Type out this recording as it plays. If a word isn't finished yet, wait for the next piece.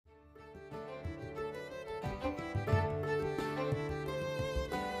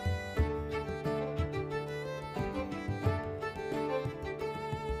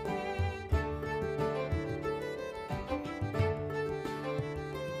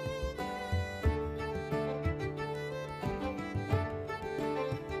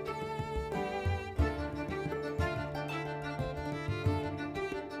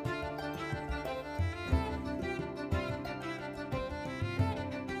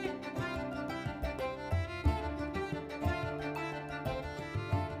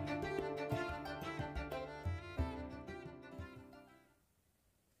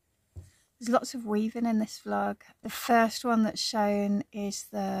There's lots of weaving in this vlog. The first one that's shown is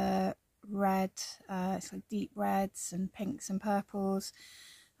the red, it's like deep reds and pinks and purples,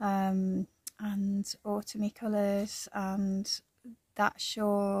 and autumny colours, and that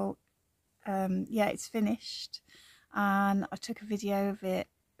shawl, yeah, it's finished, and I took a video of it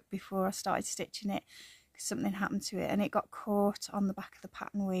before I started stitching it because something happened to it and it got caught on the back of the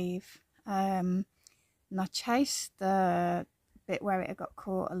pattern weave, and I chased the bit where it had got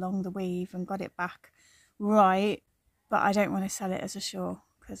caught along the weave and got it back right, but I don't want to sell it as a shawl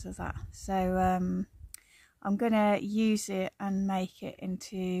because of that. So I'm gonna use it and make it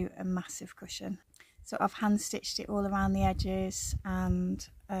into a massive cushion. So I've hand stitched it all around the edges, and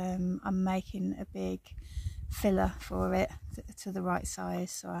I'm making a big filler for it to the right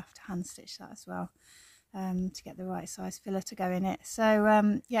size, so I have to hand stitch that as well to get the right size filler to go in it.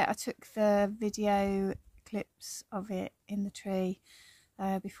 So yeah, I took the video clips of it in the tree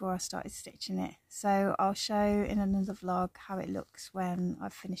before I started stitching it, so I'll show in another vlog how it looks when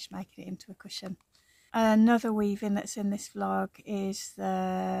I've finished making it into a cushion. Another weaving that's in this vlog is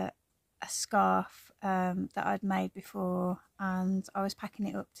a scarf that I'd made before, and I was packing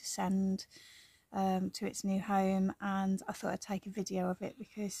it up to send to its new home, and I thought I'd take a video of it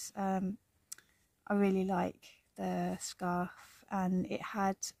because I really like the scarf, and it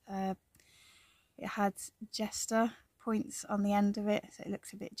had jester points on the end of it, so it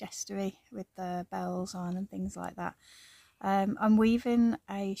looks a bit jestery with the bells on and things like that. I'm weaving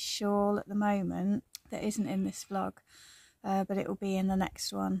a shawl at the moment that isn't in this vlog, but it will be in the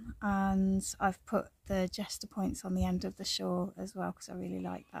next one, and I've put the jester points on the end of the shawl as well because I really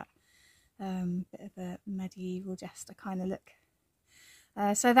like that bit of a medieval jester kind of look.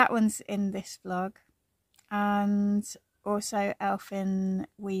 So that one's in this vlog, and also elfin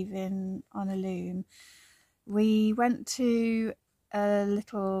weaving on a loom. We went to a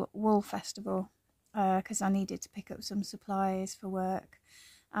little wool festival because I needed to pick up some supplies for work,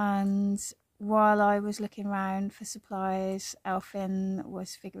 and while I was looking around for supplies, Elfin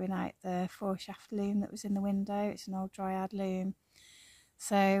was figuring out the 4-shaft loom that was in the window. It's an old dryad loom.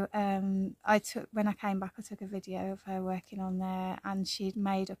 So when I came back, I took a video of her working on there, and she'd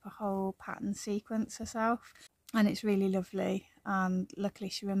made up a whole pattern sequence herself, and it's really lovely. And luckily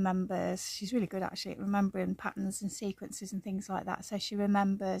she remembers, she's really good actually at remembering patterns and sequences and things like that, so she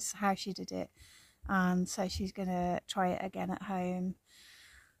remembers how she did it, and so she's gonna try it again at home.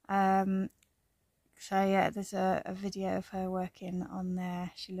 So yeah, there's a video of her working on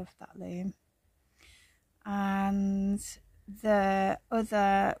there. She loved that loom. And the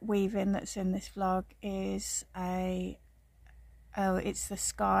other weaving that's in this vlog is it's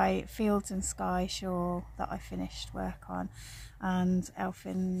the Fields and Sky shawl that I finished work on, and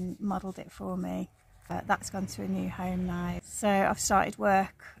Elfin modelled it for me. That's gone to a new home now. So I've started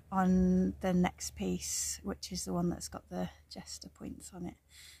work on the next piece, which is the one that's got the jester points on it.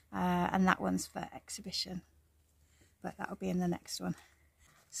 And that one's for exhibition, but that'll be in the next one.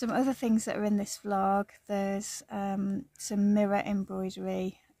 Some other things that are in this vlog, there's some mirror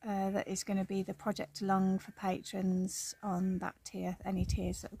embroidery that is going to be the Project Along for patrons on that tier, any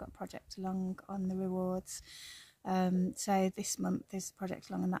tiers that have got Project Along on the rewards. So this month is Project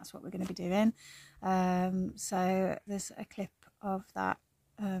Along, and that's what we're going to be doing. So there's a clip of that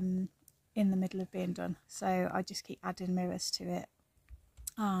in the middle of being done, so I just keep adding mirrors to it,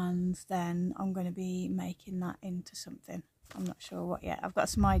 and then I'm going to be making that into something. I'm not sure what yet. I've got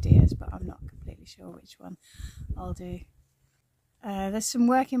some ideas, but I'm not completely sure which one I'll do. There's some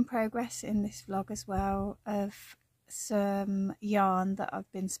work in progress in this vlog as well of some yarn that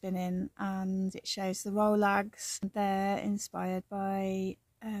I've been spinning, and it shows the rollags. They're inspired by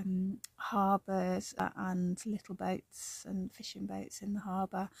harbours and little boats and fishing boats in the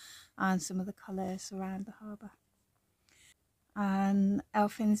harbour, and some of the colours around the harbour. And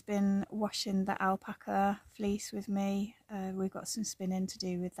Elfin's been washing the alpaca fleece with me. We've got some spinning to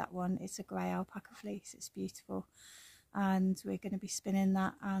do with that one. It's a grey alpaca fleece, it's beautiful, and we're going to be spinning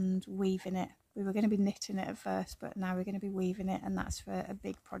that and weaving it. We were going to be knitting it at first, but now we're going to be weaving it, and that's for a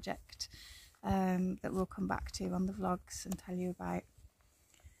big project that we'll come back to on the vlogs and tell you about,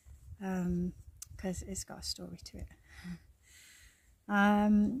 because it's got a story to it.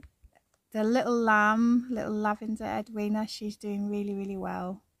 The little lavender Edwina, she's doing really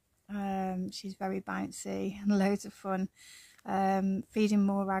well. She's very bouncy and loads of fun. Feeding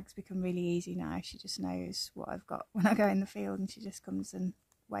more rags become really easy now. She just knows what I've got when I go in the field, and she just comes and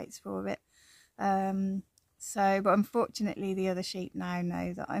waits for it. But unfortunately the other sheep now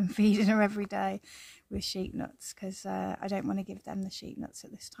know that I'm feeding her every day with sheep nuts, because I don't want to give them the sheep nuts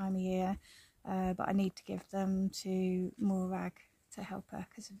at this time of year, but I need to give them to more rag to help her,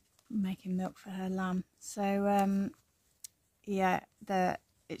 because making milk for her lamb. So yeah,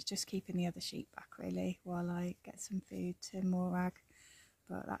 it's just keeping the other sheep back really while I get some food to Morag,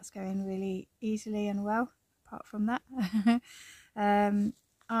 but that's going really easily and well apart from that.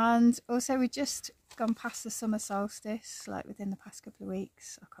 And also we just gone past the summer solstice, like within the past couple of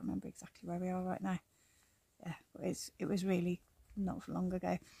weeks. I can't remember exactly where we are right now. Yeah, but it was really not for long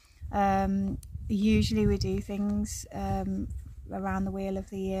ago. Usually we do things around the wheel of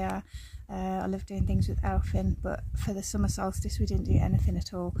the year. I love doing things with Elfin, but for the summer solstice we didn't do anything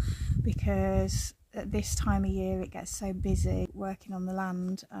at all, because at this time of year it gets so busy working on the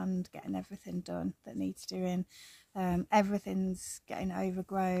land and getting everything done that needs doing. Everything's getting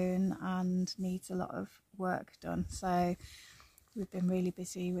overgrown and needs a lot of work done, so we've been really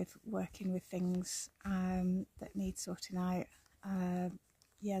busy with working with things that need sorting out.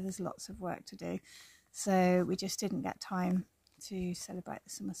 Yeah, there's lots of work to do, so we just didn't get time to celebrate the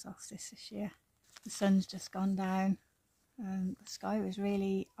summer solstice this year. The sun's just gone down. The sky was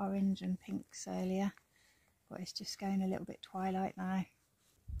really orange and pinks earlier, but it's just going a little bit twilight now.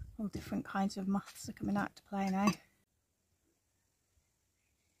 All different kinds of moths are coming out to play now.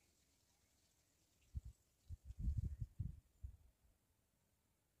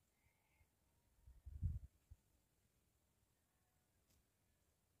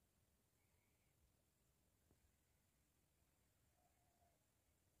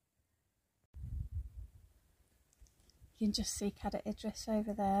 You can just see Cadair Idris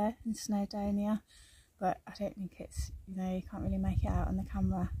over there in Snowdonia, but I don't think it's, you know, you can't really make it out on the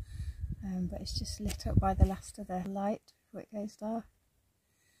camera, but it's just lit up by the last of the light before it goes dark.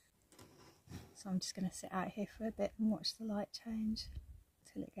 So I'm just going to sit out here for a bit and watch the light change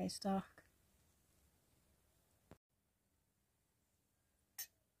until it goes dark.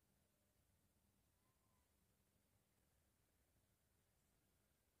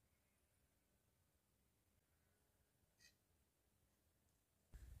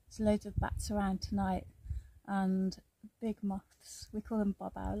 There's loads of bats around tonight and big moths. We call them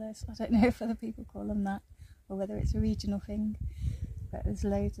bob owlers. I don't know if other people call them that or whether it's a regional thing, but there's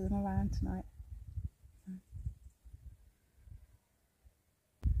loads of them around tonight.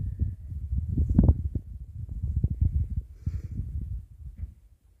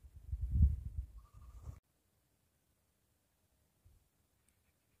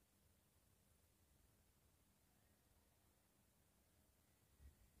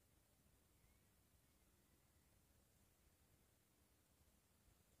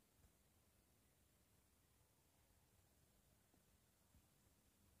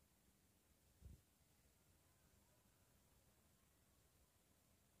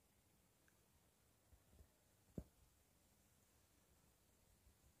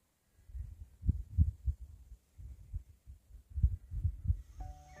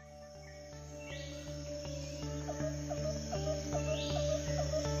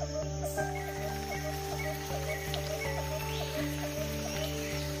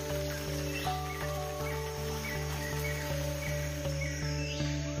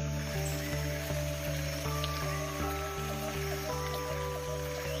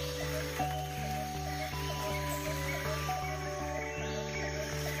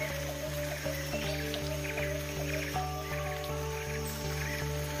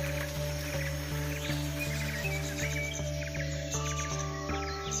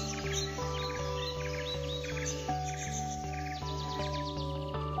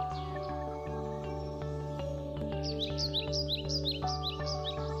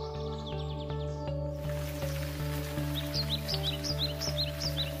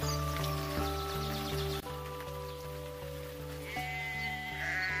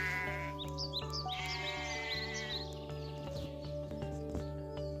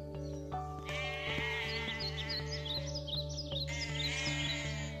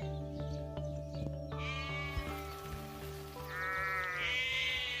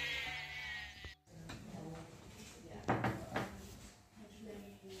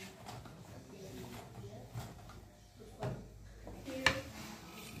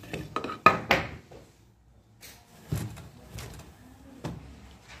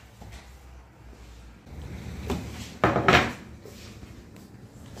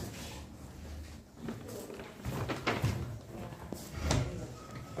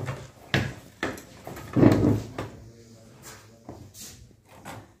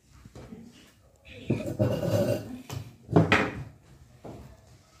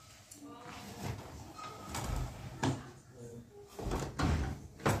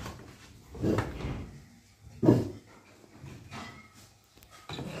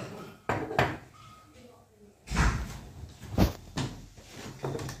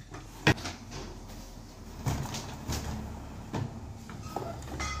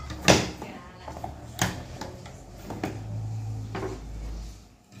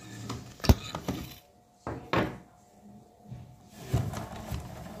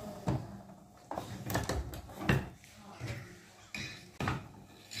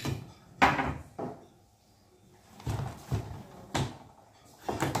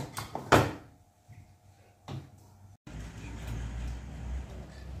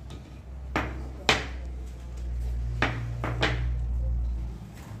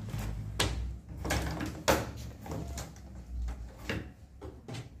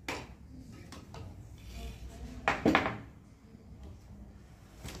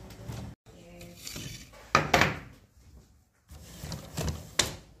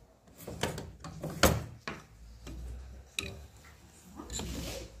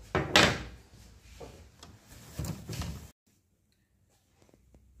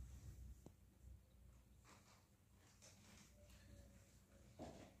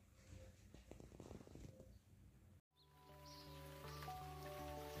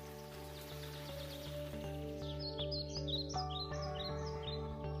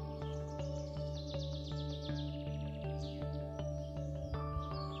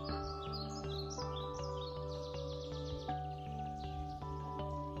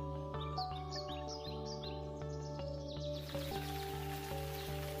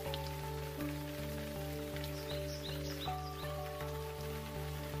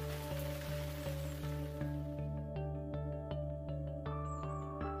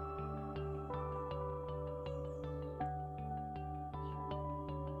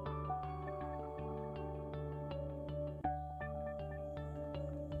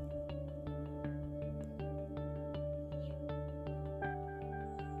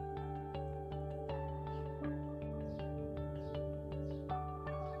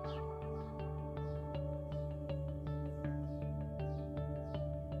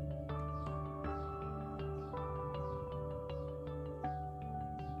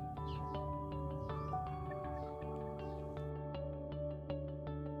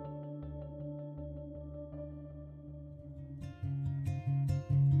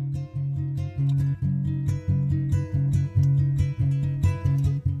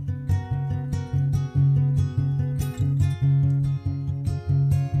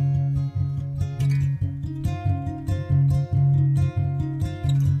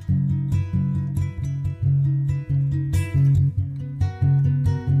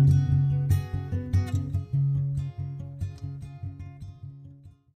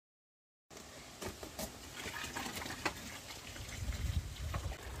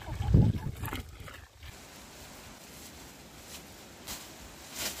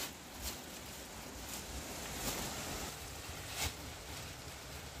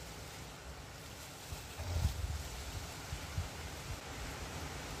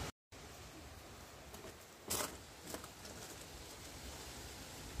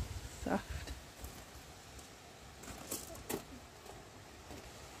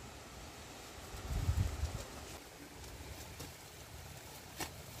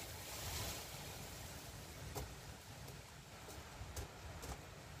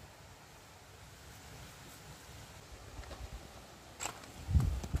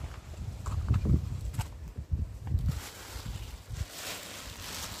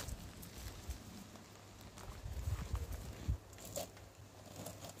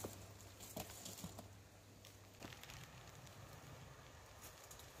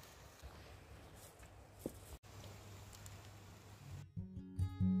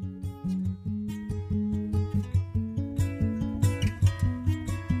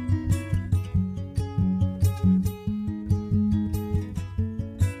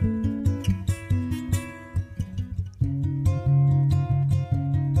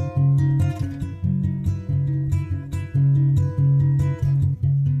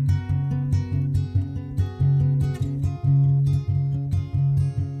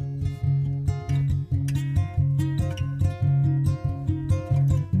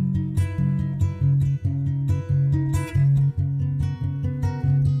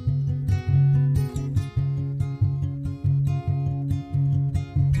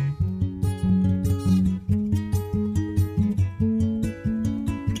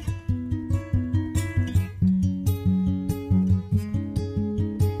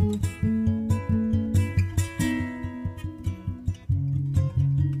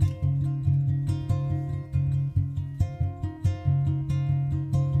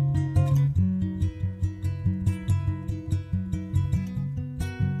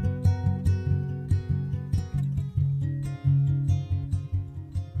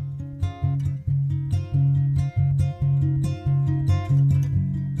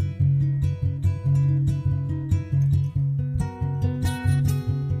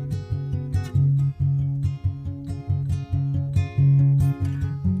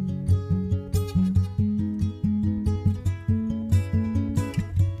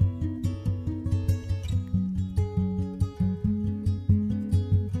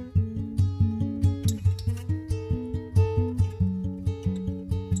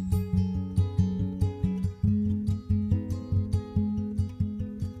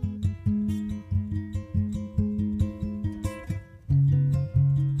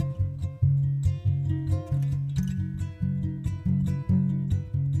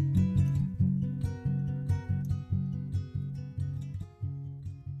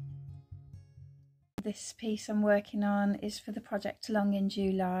 This piece I'm working on is for the project Along in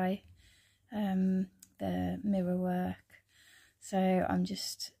July, the mirror work. So I'm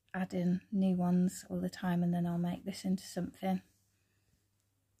just adding new ones all the time, and then I'll make this into something.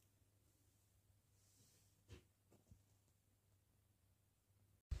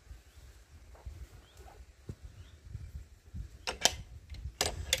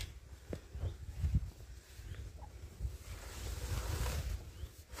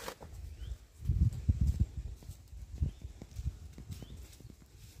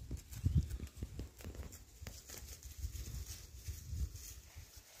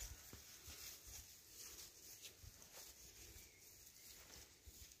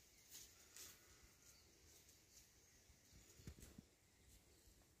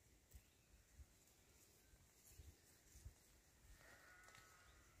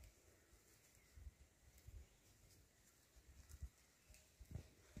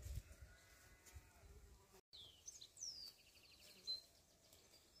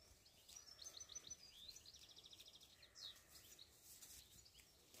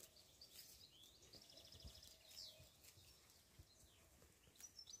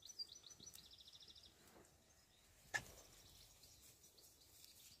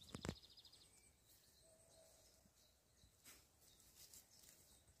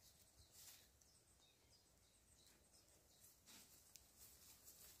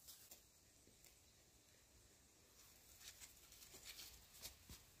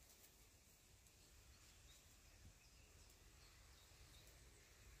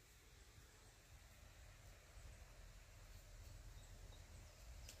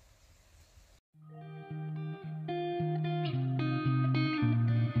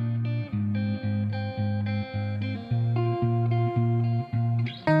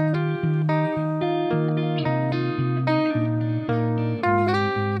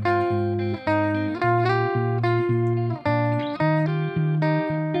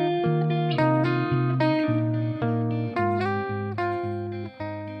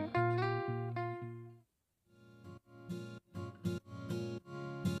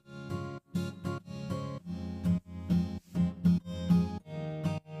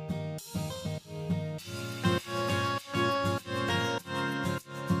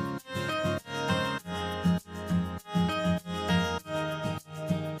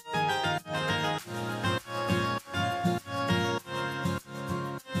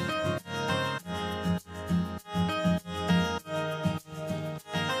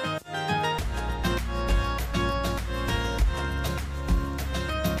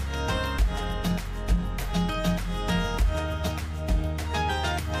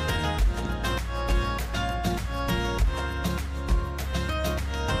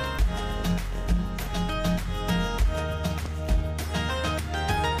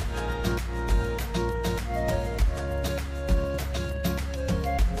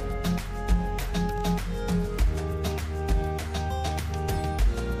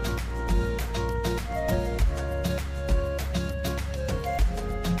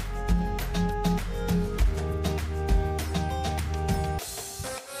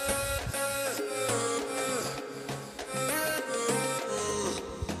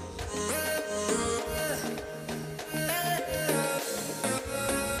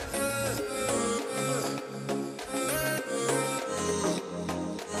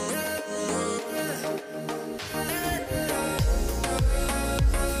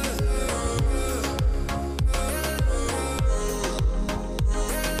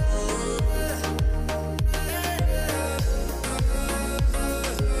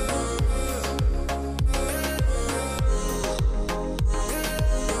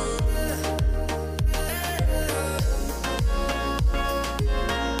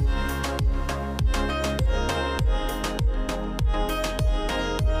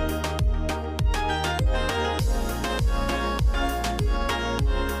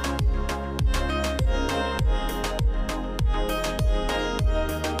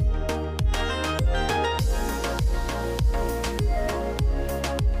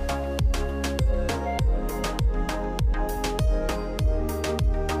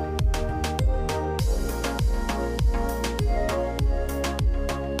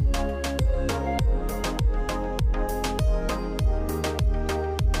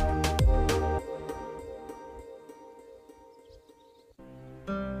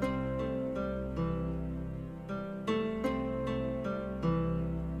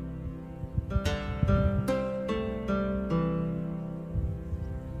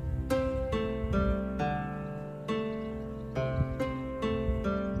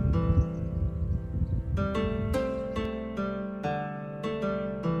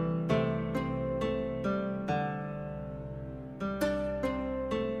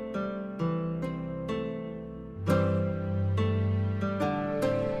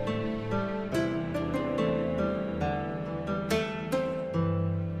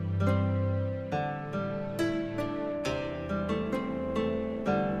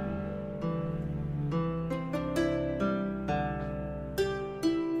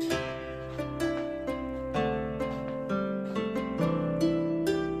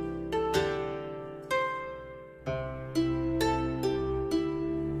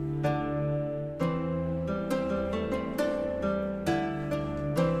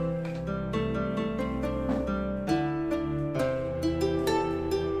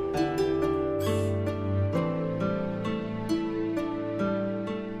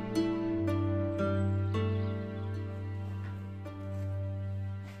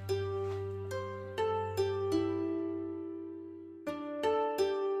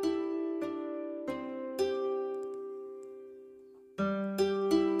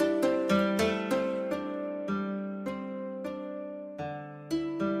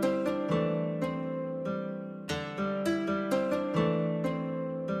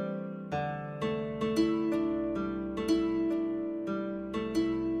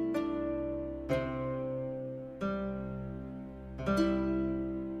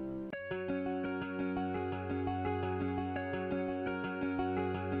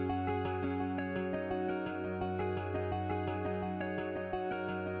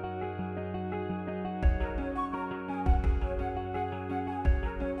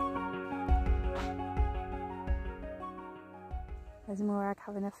 There's Morag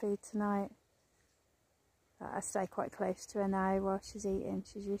having her food tonight. I stay quite close to her now while she's eating.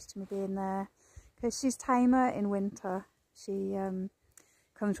 She's used to me being there. Because she's tamer in winter. She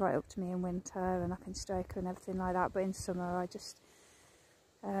comes right up to me in winter and I can stroke her and everything like that. But in summer I just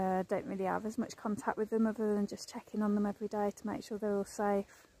don't really have as much contact with them other than just checking on them every day to make sure they're all safe.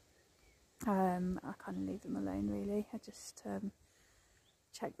 I kind of leave them alone really. I just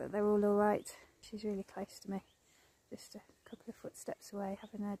check that they're all alright. She's really close to me. Just a couple of footsteps away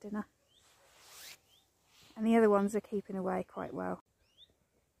having her dinner. And the other ones are keeping away quite well.